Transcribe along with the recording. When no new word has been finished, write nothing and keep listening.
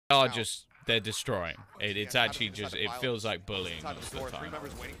are just, they're destroying. It's actually just, it feels like bullying most of the time. 3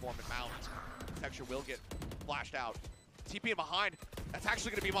 members waiting for him to mount. Texture will get flashed out. TP in behind. That's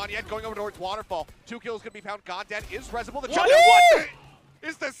actually going to be Monyet going over towards Waterfall. 2 kills going to be found. Goddead is Resible. The jump. What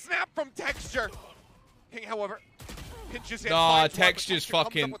is the snap from Texture? King, however, pinches in. Nah, Texture's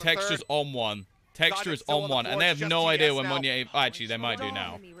fucking, Texture's on one. Texture's on one, and they have no idea when Monyet, actually, they might do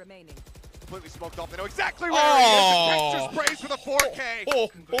now. Completely smoked off. They know exactly where he is. Texture's praised for the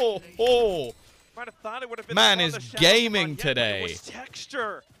 4K. Might have thought it would have been Man is gaming Monyet, today. It was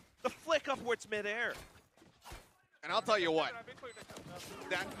Texture. The flick upwards midair. And I'll tell you what.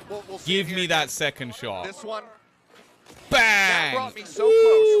 We'll Give me that second shot. This one. Bang! That brought me so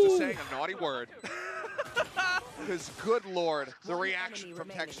close to saying a naughty word. Because, good lord, the reaction from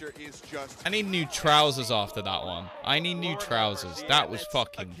Texture is just... I need new trousers after that one. I need new trousers. That was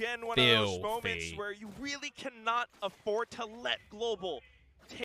fucking again, one of those moments filthy. where you really cannot afford to let Global